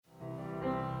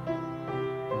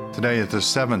Today is the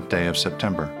 7th day of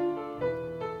September,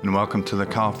 and welcome to the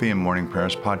Coffee and Morning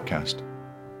Prayers podcast.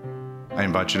 I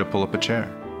invite you to pull up a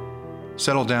chair,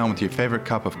 settle down with your favorite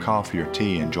cup of coffee or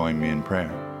tea, and join me in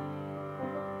prayer.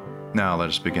 Now let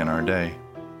us begin our day.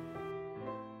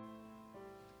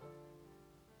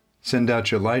 Send out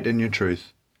your light and your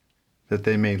truth, that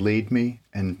they may lead me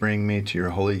and bring me to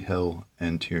your holy hill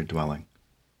and to your dwelling.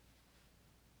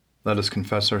 Let us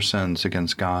confess our sins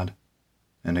against God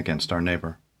and against our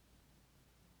neighbor.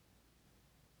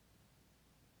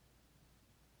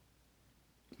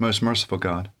 Most merciful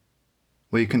God,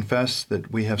 we confess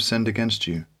that we have sinned against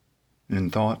you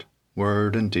in thought,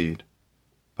 word, and deed,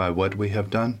 by what we have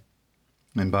done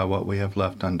and by what we have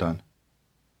left undone.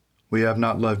 We have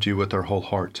not loved you with our whole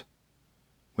heart.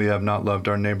 We have not loved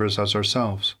our neighbors as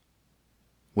ourselves.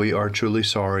 We are truly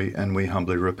sorry, and we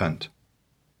humbly repent.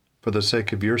 For the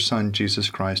sake of your Son, Jesus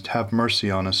Christ, have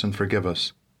mercy on us and forgive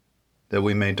us, that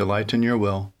we may delight in your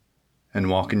will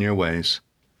and walk in your ways,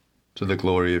 to the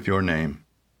glory of your name.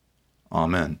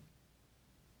 Amen.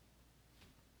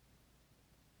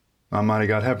 Almighty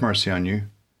God, have mercy on you,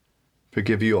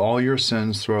 forgive you all your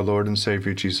sins through our Lord and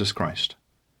Savior Jesus Christ,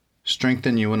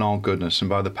 strengthen you in all goodness, and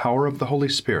by the power of the Holy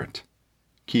Spirit,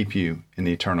 keep you in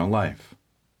eternal life.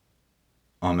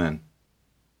 Amen.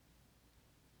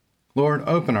 Lord,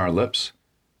 open our lips,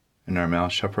 and our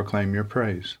mouth shall proclaim your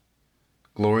praise.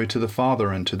 Glory to the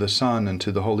Father, and to the Son, and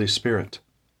to the Holy Spirit,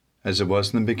 as it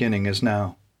was in the beginning, is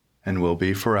now, and will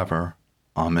be forever.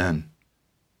 Amen.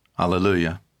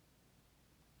 Alleluia.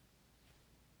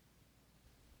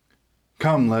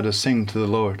 Come, let us sing to the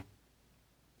Lord.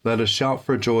 Let us shout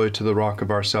for joy to the rock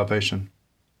of our salvation.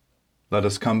 Let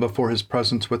us come before his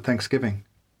presence with thanksgiving,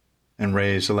 and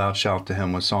raise a loud shout to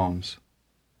him with psalms.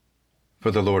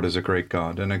 For the Lord is a great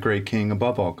God, and a great King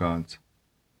above all gods.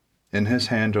 In his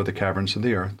hand are the caverns of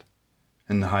the earth,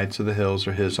 and the heights of the hills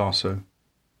are his also.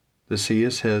 The sea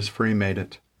is his, for he made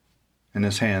it, and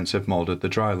his hands have molded the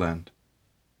dry land.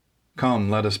 Come,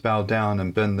 let us bow down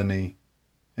and bend the knee,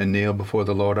 and kneel before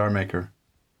the Lord our Maker.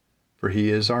 For he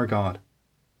is our God,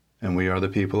 and we are the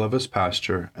people of his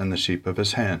pasture and the sheep of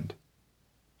his hand.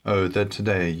 Oh, that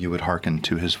today you would hearken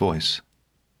to his voice.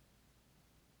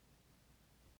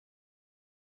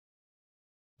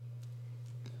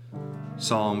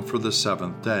 Psalm for the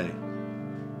 7th day.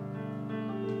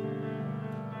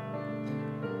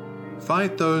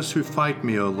 Fight those who fight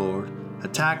me, O Lord.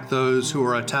 Attack those who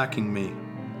are attacking me.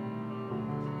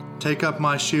 Take up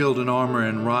my shield and armor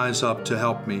and rise up to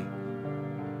help me.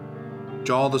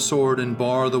 Draw the sword and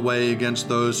bar the way against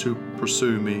those who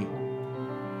pursue me.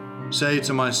 Say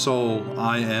to my soul,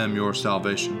 I am your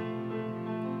salvation.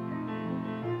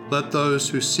 Let those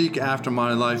who seek after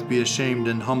my life be ashamed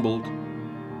and humbled.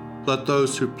 Let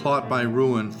those who plot my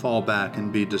ruin fall back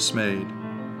and be dismayed.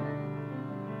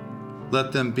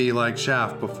 Let them be like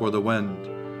chaff before the wind,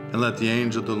 and let the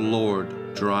angel of the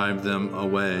Lord drive them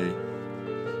away.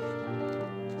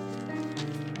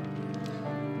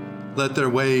 Let their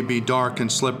way be dark and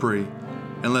slippery,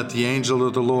 and let the angel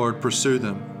of the Lord pursue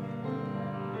them.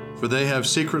 For they have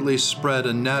secretly spread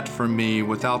a net for me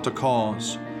without a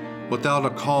cause. Without a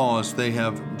cause they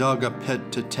have dug a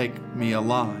pit to take me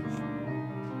alive.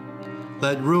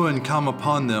 Let ruin come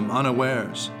upon them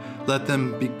unawares. Let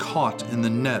them be caught in the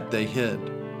net they hid.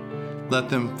 Let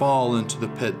them fall into the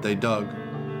pit they dug.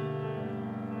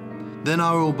 Then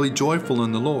I will be joyful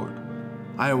in the Lord.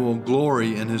 I will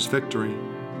glory in his victory.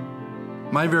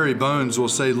 My very bones will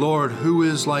say, Lord, who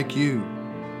is like you?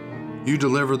 You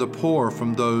deliver the poor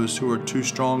from those who are too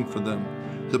strong for them,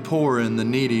 the poor and the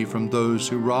needy from those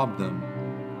who rob them.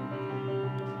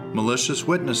 Malicious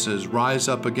witnesses rise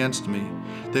up against me.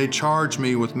 They charge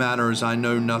me with matters I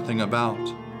know nothing about.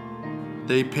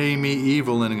 They pay me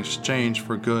evil in exchange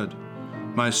for good.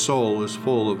 My soul is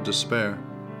full of despair.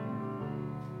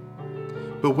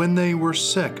 But when they were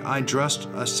sick, I dressed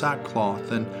a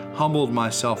sackcloth and humbled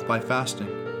myself by fasting.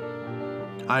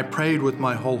 I prayed with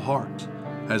my whole heart,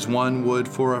 as one would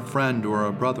for a friend or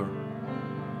a brother.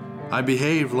 I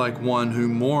behaved like one who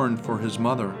mourned for his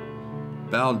mother,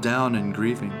 bowed down in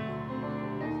grieving.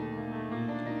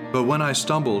 But when I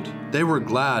stumbled, they were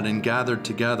glad and gathered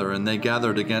together, and they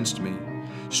gathered against me.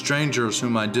 Strangers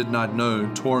whom I did not know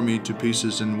tore me to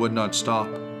pieces and would not stop.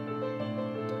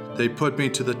 They put me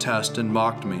to the test and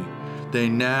mocked me. They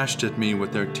gnashed at me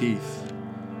with their teeth.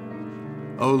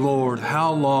 O Lord,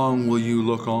 how long will you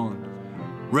look on?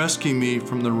 Rescue me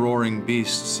from the roaring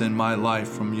beasts and my life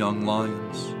from young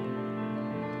lions.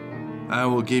 I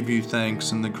will give you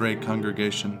thanks in the great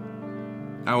congregation.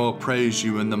 I will praise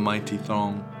you in the mighty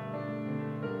throng.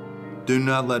 Do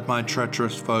not let my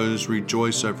treacherous foes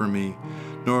rejoice over me,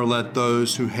 nor let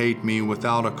those who hate me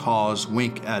without a cause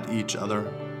wink at each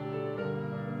other.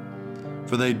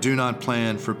 For they do not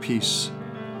plan for peace,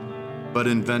 but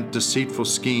invent deceitful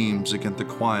schemes against the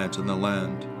quiet in the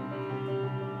land.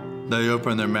 They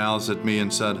opened their mouths at me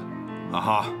and said,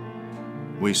 Aha,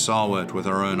 we saw it with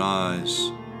our own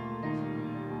eyes.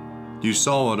 You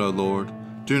saw it, O Lord.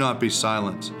 Do not be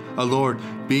silent. O Lord,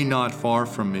 be not far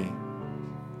from me.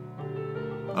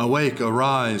 Awake,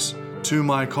 arise, to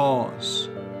my cause,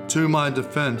 to my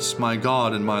defense, my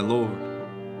God and my Lord.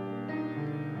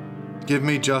 Give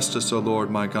me justice, O Lord,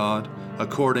 my God,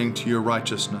 according to your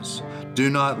righteousness. Do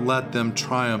not let them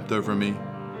triumph over me.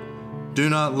 Do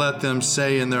not let them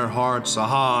say in their hearts,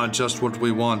 Aha, just what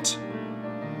we want.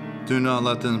 Do not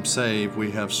let them say,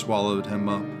 We have swallowed him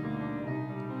up.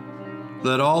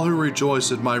 Let all who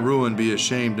rejoice at my ruin be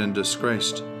ashamed and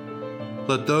disgraced.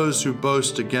 Let those who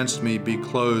boast against me be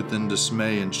clothed in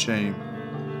dismay and shame.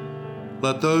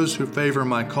 Let those who favor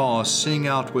my cause sing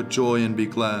out with joy and be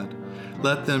glad.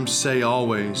 Let them say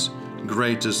always,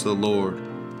 Great is the Lord,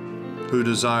 who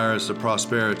desires the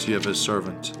prosperity of his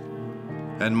servant.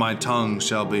 And my tongue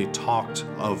shall be talked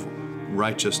of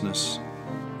righteousness,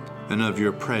 and of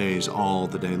your praise all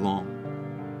the day long.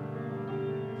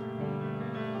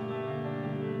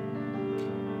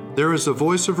 There is a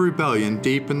voice of rebellion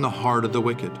deep in the heart of the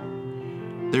wicked.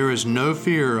 There is no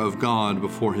fear of God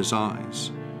before his eyes.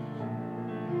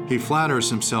 He flatters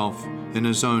himself in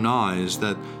his own eyes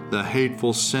that the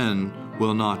hateful sin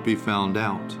will not be found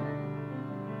out.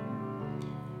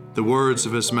 The words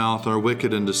of his mouth are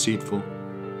wicked and deceitful.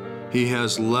 He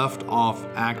has left off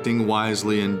acting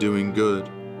wisely and doing good.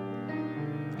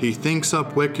 He thinks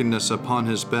up wickedness upon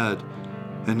his bed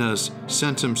and has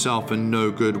sent himself in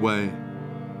no good way.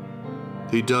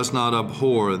 He does not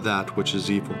abhor that which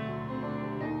is evil.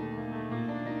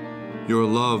 Your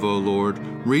love, O Lord,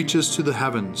 reaches to the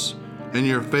heavens, and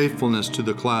your faithfulness to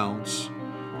the clouds.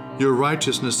 Your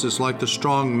righteousness is like the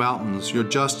strong mountains, your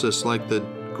justice like the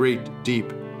great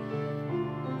deep.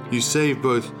 You save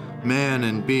both man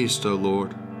and beast, O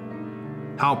Lord.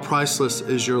 How priceless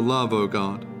is your love, O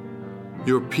God.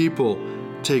 Your people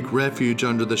take refuge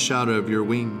under the shadow of your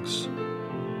wings.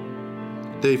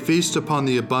 They feast upon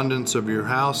the abundance of your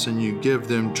house, and you give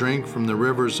them drink from the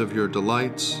rivers of your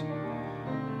delights.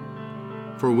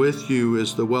 For with you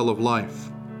is the well of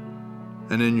life,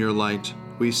 and in your light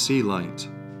we see light.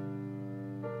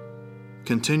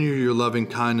 Continue your loving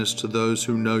kindness to those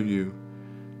who know you,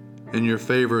 and your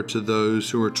favor to those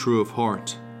who are true of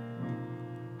heart.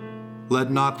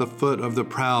 Let not the foot of the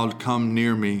proud come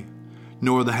near me,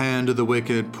 nor the hand of the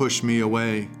wicked push me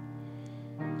away.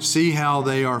 See how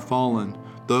they are fallen,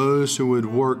 those who would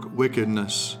work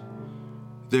wickedness.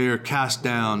 They are cast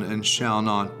down and shall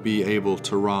not be able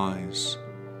to rise.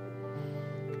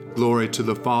 Glory to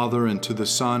the Father, and to the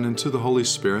Son, and to the Holy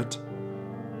Spirit,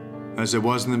 as it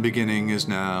was in the beginning, is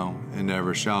now, and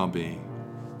ever shall be.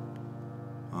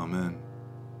 Amen.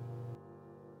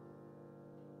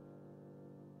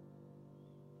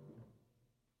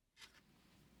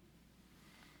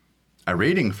 A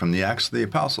reading from the Acts of the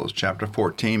Apostles, chapter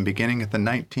 14, beginning at the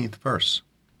 19th verse.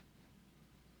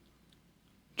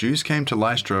 Jews came to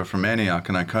Lystra from Antioch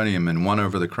and Iconium and won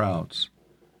over the crowds.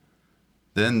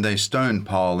 Then they stoned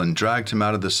Paul and dragged him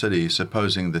out of the city,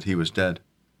 supposing that he was dead.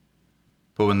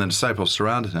 But when the disciples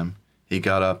surrounded him, he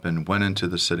got up and went into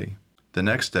the city. The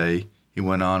next day he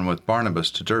went on with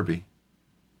Barnabas to Derbe.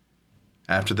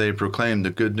 After they had proclaimed the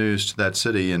good news to that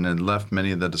city and had left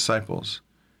many of the disciples,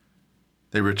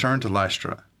 they returned to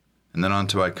Lystra, and then on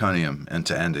to Iconium and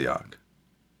to Antioch.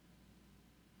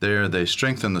 There they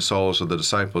strengthened the souls of the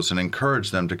disciples and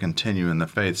encouraged them to continue in the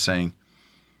faith, saying,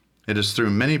 It is through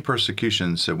many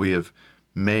persecutions that we have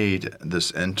made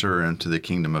this enter into the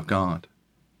kingdom of God.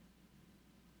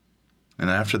 And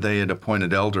after they had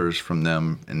appointed elders from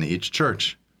them in each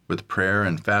church, with prayer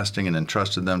and fasting, and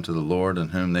entrusted them to the Lord in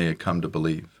whom they had come to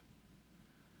believe.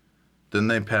 Then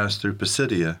they passed through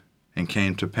Pisidia and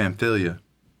came to Pamphylia.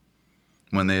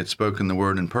 When they had spoken the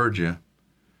word in Pergia,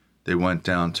 they went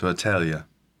down to Attalia.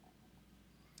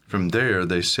 From there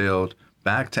they sailed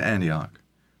back to Antioch,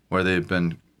 where they had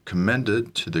been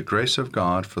commended to the grace of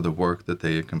God for the work that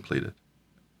they had completed.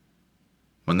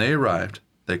 When they arrived,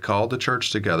 they called the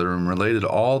church together and related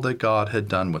all that God had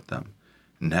done with them,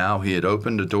 and how he had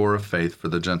opened a door of faith for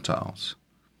the Gentiles.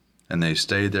 And they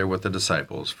stayed there with the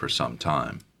disciples for some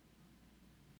time.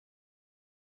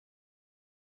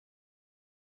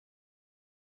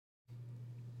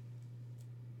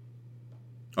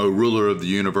 O ruler of the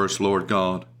universe, Lord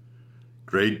God,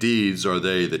 great deeds are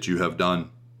they that you have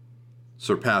done,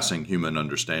 surpassing human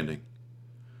understanding.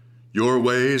 Your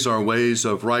ways are ways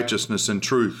of righteousness and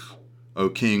truth, O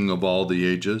King of all the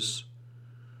ages.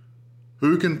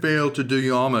 Who can fail to do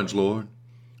you homage, Lord,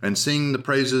 and sing the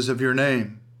praises of your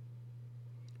name?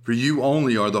 For you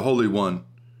only are the Holy One.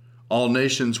 All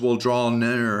nations will draw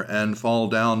near and fall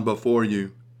down before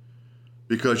you,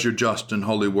 because your just and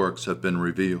holy works have been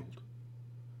revealed.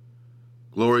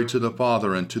 Glory to the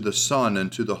Father, and to the Son,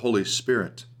 and to the Holy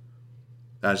Spirit,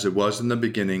 as it was in the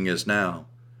beginning, is now,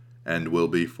 and will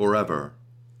be forever.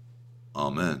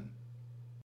 Amen.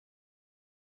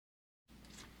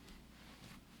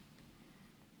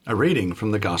 A reading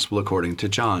from the Gospel according to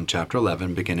John, chapter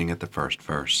 11, beginning at the first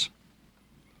verse.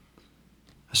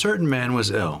 A certain man was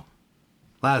ill,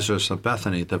 Lazarus of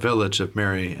Bethany, the village of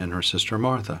Mary and her sister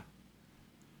Martha.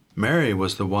 Mary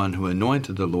was the one who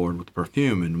anointed the Lord with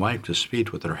perfume and wiped his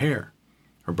feet with her hair.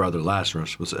 Her brother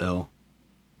Lazarus was ill.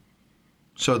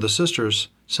 So the sisters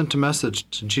sent a message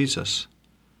to Jesus,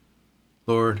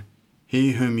 "Lord,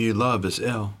 he whom you love is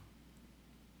ill."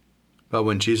 But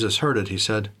when Jesus heard it, he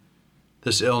said,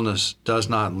 "This illness does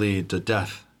not lead to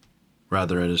death.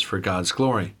 Rather, it is for God's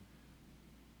glory,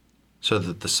 so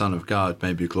that the Son of God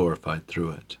may be glorified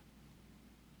through it."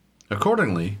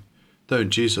 Accordingly, though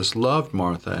Jesus loved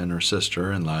Martha and her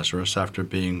sister and Lazarus, after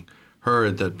being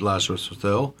heard that Lazarus was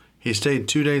ill, he stayed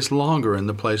 2 days longer in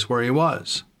the place where he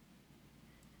was.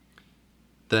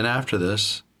 Then after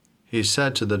this, he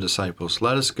said to the disciples,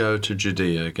 "Let us go to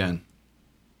Judea again."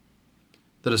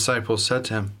 The disciples said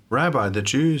to him, "Rabbi, the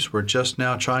Jews were just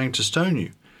now trying to stone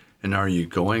you, and are you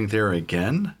going there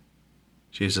again?"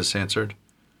 Jesus answered,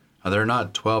 "Are there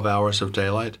not 12 hours of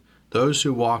daylight? Those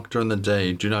who walk during the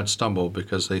day do not stumble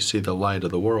because they see the light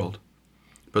of the world.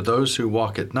 But those who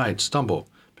walk at night stumble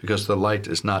because the light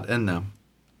is not in them."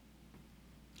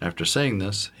 After saying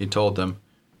this, he told them,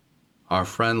 "Our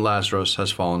friend Lazarus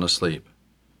has fallen asleep,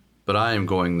 but I am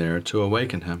going there to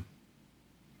awaken him."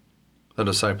 The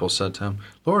disciples said to him,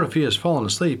 "Lord, if he has fallen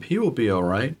asleep, he will be all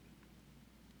right."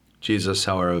 Jesus,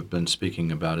 however, had been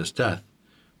speaking about his death,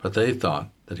 but they thought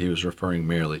that he was referring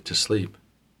merely to sleep.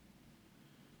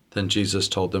 Then Jesus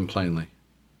told them plainly,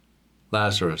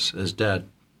 "Lazarus is dead.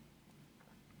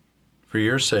 For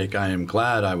your sake I am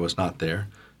glad I was not there,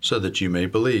 so that you may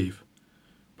believe.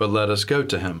 But let us go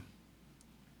to him."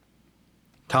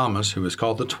 Thomas, who is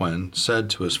called the Twin, said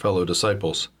to his fellow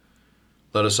disciples,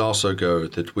 "Let us also go,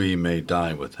 that we may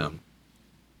die with him."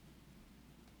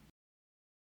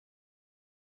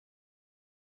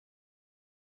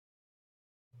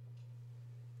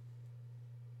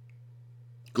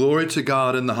 Glory to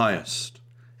God in the highest,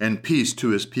 and peace to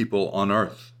his people on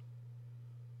earth.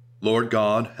 Lord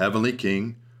God, heavenly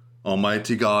King,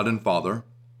 almighty God and Father,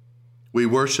 we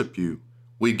worship you,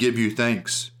 we give you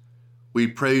thanks, we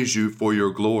praise you for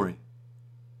your glory.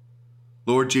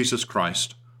 Lord Jesus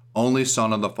Christ, only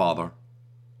Son of the Father,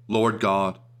 Lord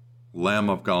God, Lamb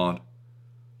of God,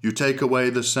 you take away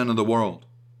the sin of the world.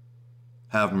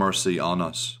 Have mercy on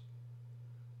us.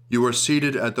 You are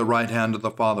seated at the right hand of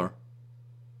the Father.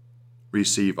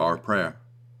 Receive our prayer.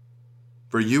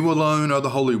 For you alone are the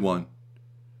Holy One.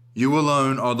 You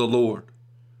alone are the Lord.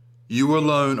 You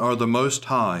alone are the Most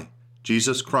High,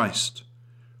 Jesus Christ,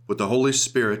 with the Holy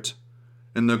Spirit,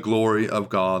 in the glory of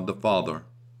God the Father.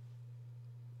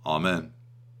 Amen.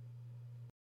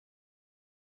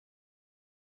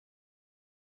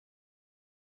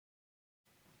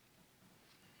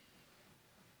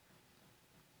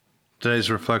 Today's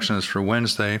reflection is for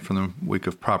Wednesday from the week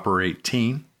of Proper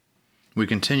 18. We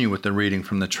continue with the reading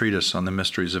from the treatise on the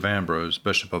mysteries of Ambrose,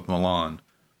 Bishop of Milan,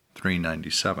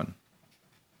 397.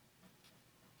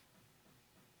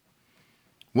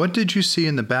 What did you see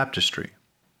in the baptistry?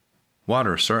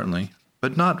 Water, certainly,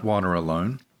 but not water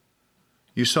alone.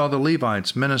 You saw the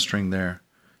Levites ministering there,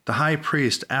 the high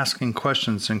priest asking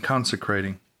questions and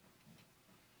consecrating.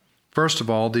 First of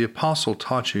all, the apostle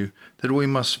taught you that we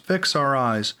must fix our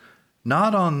eyes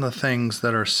not on the things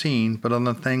that are seen, but on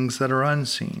the things that are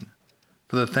unseen.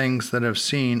 For the things that have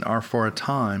seen are for a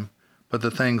time, but the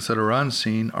things that are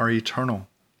unseen are eternal.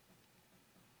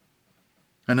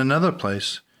 In another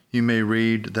place, you may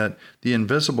read that the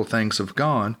invisible things of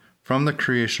God from the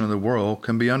creation of the world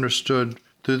can be understood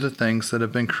through the things that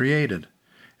have been created,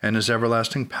 and his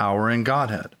everlasting power and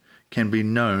Godhead can be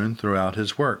known throughout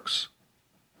his works.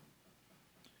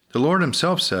 The Lord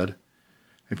himself said,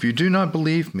 "If you do not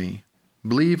believe me,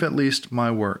 believe at least my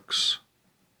works."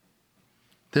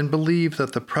 Then believe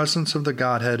that the presence of the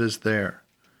Godhead is there.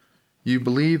 You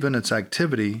believe in its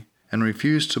activity and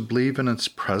refuse to believe in its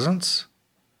presence?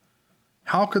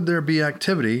 How could there be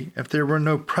activity if there were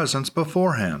no presence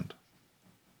beforehand?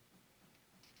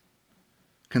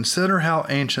 Consider how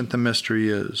ancient the mystery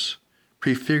is,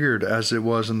 prefigured as it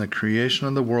was in the creation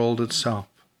of the world itself.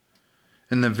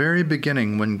 In the very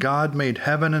beginning, when God made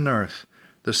heaven and earth,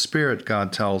 the Spirit,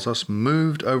 God tells us,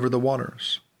 moved over the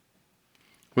waters.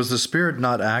 Was the Spirit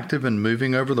not active in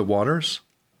moving over the waters?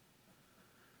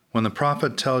 When the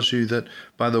prophet tells you that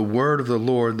by the word of the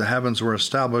Lord the heavens were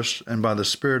established, and by the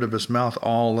Spirit of his mouth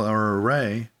all are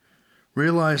array,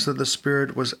 realize that the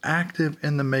Spirit was active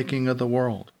in the making of the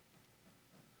world.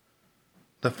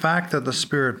 The fact that the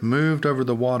Spirit moved over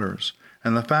the waters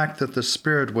and the fact that the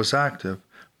Spirit was active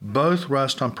both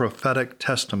rest on prophetic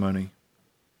testimony.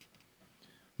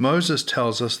 Moses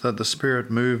tells us that the Spirit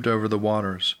moved over the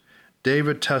waters.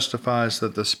 David testifies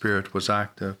that the Spirit was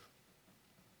active.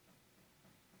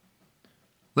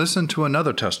 Listen to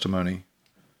another testimony.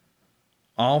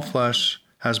 All flesh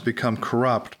has become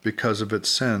corrupt because of its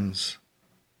sins.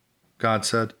 God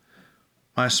said,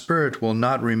 "My Spirit will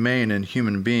not remain in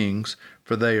human beings,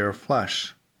 for they are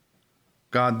flesh."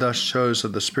 God thus shows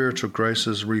that the spiritual grace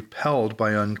is repelled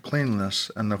by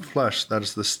uncleanness and the flesh that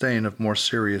is the stain of more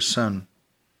serious sin.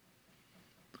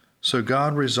 So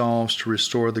God resolves to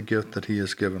restore the gift that he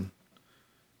has given.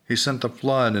 He sent the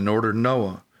flood and ordered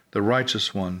Noah, the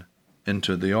righteous one,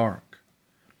 into the ark.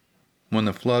 When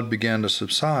the flood began to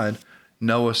subside,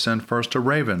 Noah sent first a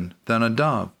raven, then a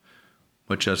dove,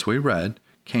 which, as we read,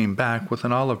 came back with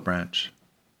an olive branch.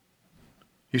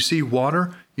 You see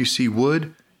water, you see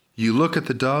wood, you look at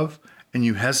the dove, and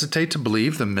you hesitate to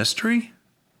believe the mystery?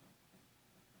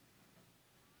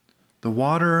 The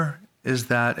water is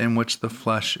that in which the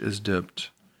flesh is dipped,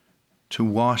 to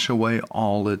wash away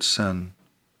all its sin,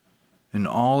 and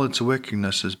all its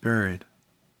wickedness is buried.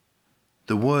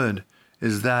 The wood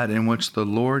is that in which the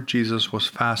Lord Jesus was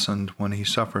fastened when he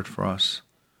suffered for us.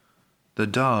 The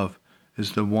dove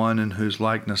is the one in whose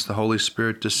likeness the Holy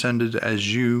Spirit descended,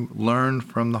 as you learned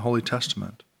from the Holy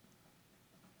Testament.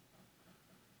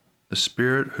 The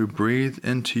Spirit who breathed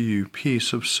into you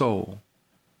peace of soul,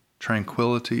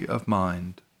 tranquility of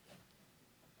mind.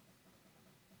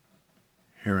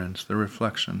 Here ends the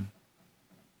reflection.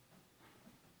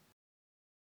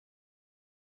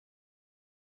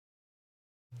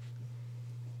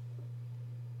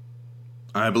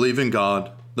 I believe in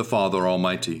God, the Father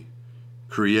Almighty,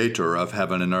 creator of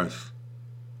heaven and earth.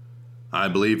 I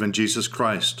believe in Jesus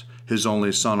Christ, his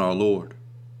only Son, our Lord.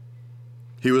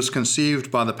 He was conceived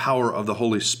by the power of the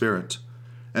Holy Spirit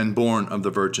and born of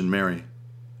the Virgin Mary,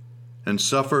 and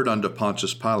suffered under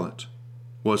Pontius Pilate,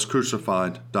 was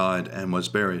crucified, died, and was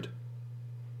buried.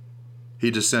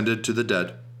 He descended to the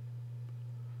dead.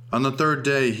 On the third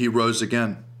day he rose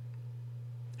again.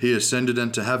 He ascended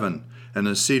into heaven and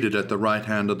is seated at the right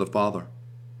hand of the Father.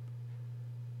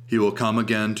 He will come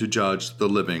again to judge the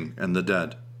living and the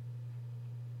dead.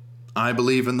 I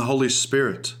believe in the Holy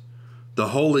Spirit, the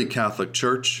Holy Catholic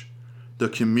Church, the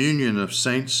communion of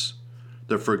saints,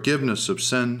 the forgiveness of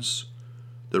sins,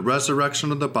 the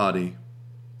resurrection of the body,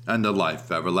 and the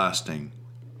life everlasting.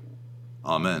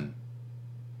 Amen.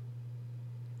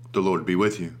 The Lord be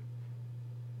with you,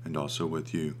 and also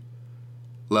with you.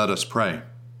 Let us pray.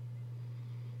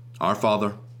 Our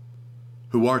Father,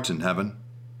 who art in heaven,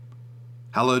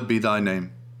 hallowed be thy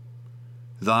name.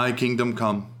 Thy kingdom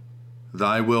come,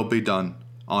 thy will be done,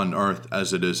 on earth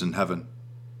as it is in heaven.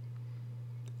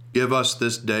 Give us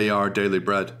this day our daily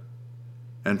bread,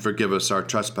 and forgive us our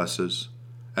trespasses,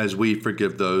 as we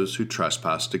forgive those who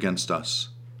trespass against us.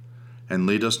 And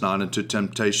lead us not into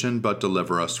temptation, but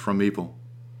deliver us from evil.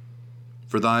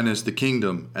 For thine is the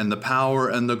kingdom, and the power,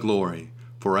 and the glory,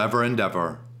 forever and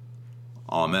ever.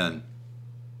 Amen.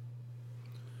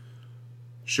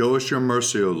 Show us your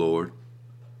mercy, O Lord,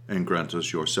 and grant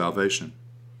us your salvation.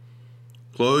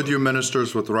 Clothe your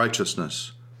ministers with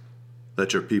righteousness.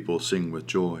 Let your people sing with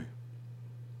joy.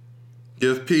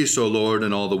 Give peace, O Lord,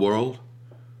 in all the world,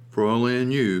 for only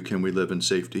in you can we live in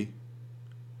safety.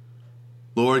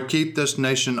 Lord, keep this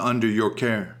nation under your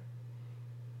care,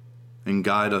 and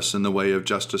guide us in the way of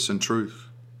justice and truth.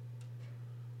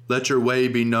 Let your way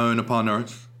be known upon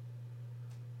earth,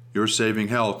 your saving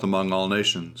health among all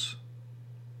nations.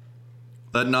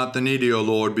 Let not the needy, O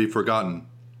Lord, be forgotten,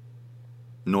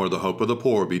 nor the hope of the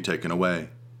poor be taken away.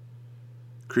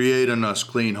 Create in us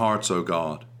clean hearts, O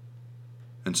God,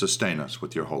 and sustain us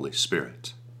with your Holy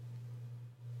Spirit.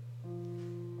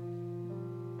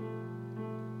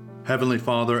 Heavenly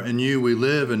Father, in you we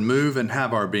live and move and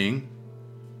have our being.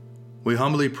 We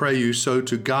humbly pray you so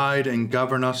to guide and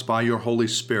govern us by your Holy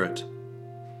Spirit,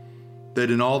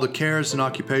 that in all the cares and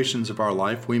occupations of our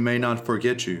life we may not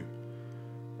forget you,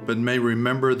 but may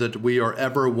remember that we are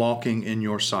ever walking in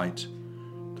your sight,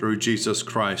 through Jesus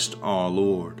Christ our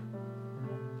Lord.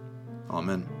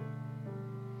 Amen.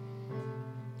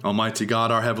 Almighty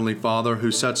God, our Heavenly Father, who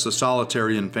sets the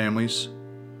solitary in families,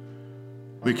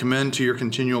 we commend to your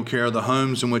continual care the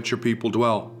homes in which your people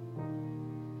dwell.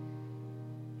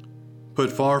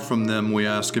 Put far from them, we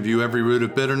ask of you, every root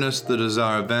of bitterness, the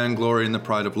desire of vainglory, and the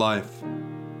pride of life.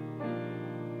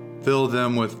 Fill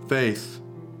them with faith,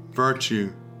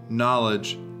 virtue,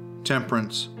 knowledge,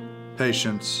 temperance,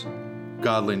 patience,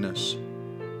 godliness.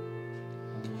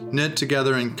 Knit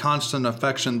together in constant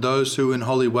affection those who in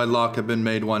holy wedlock have been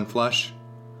made one flesh.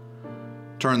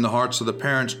 Turn the hearts of the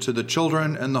parents to the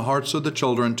children, and the hearts of the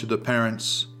children to the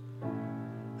parents,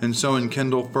 and so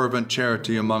enkindle fervent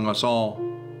charity among us all,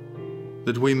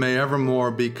 that we may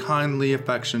evermore be kindly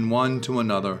affection one to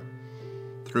another,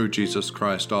 through Jesus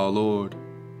Christ our Lord.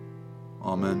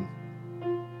 Amen.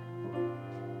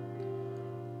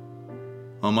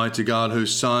 Almighty God,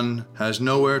 whose Son has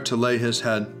nowhere to lay his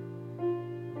head,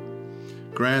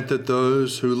 grant that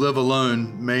those who live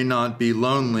alone may not be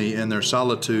lonely in their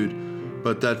solitude,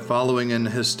 but that following in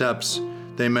his steps,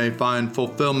 they may find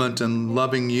fulfillment in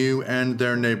loving you and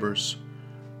their neighbors,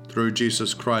 through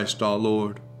Jesus Christ our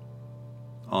Lord.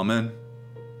 Amen.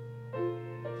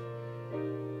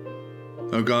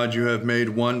 O God, you have made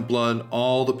one blood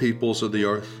all the peoples of the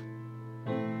earth,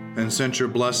 and sent your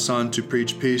blessed Son to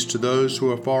preach peace to those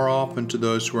who are far off and to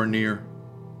those who are near.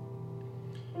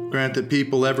 Grant that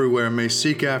people everywhere may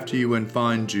seek after you and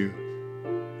find you.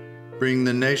 Bring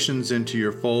the nations into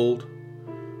your fold.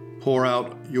 Pour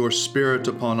out your Spirit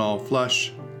upon all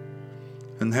flesh,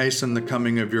 and hasten the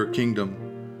coming of your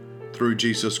kingdom, through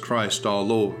Jesus Christ our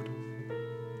Lord.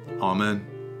 Amen.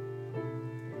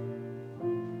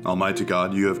 Almighty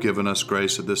God, you have given us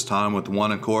grace at this time with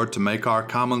one accord to make our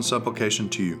common supplication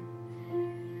to you.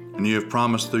 And you have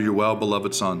promised through your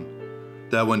well-beloved Son,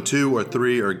 that when 2 or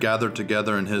 3 are gathered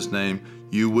together in his name,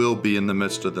 you will be in the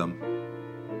midst of them.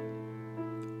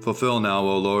 Fulfill now,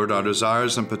 O Lord, our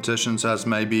desires and petitions as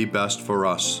may be best for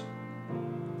us,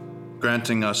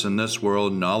 granting us in this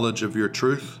world knowledge of your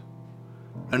truth,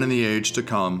 and in the age to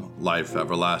come, life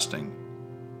everlasting.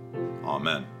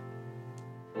 Amen.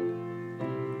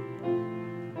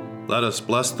 Let us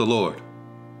bless the Lord.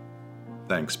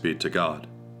 Thanks be to God.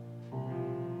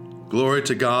 Glory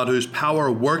to God, whose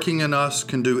power working in us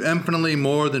can do infinitely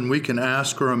more than we can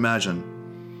ask or imagine.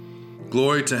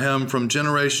 Glory to him from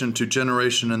generation to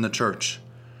generation in the church,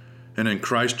 and in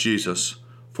Christ Jesus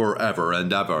forever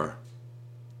and ever.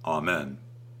 Amen.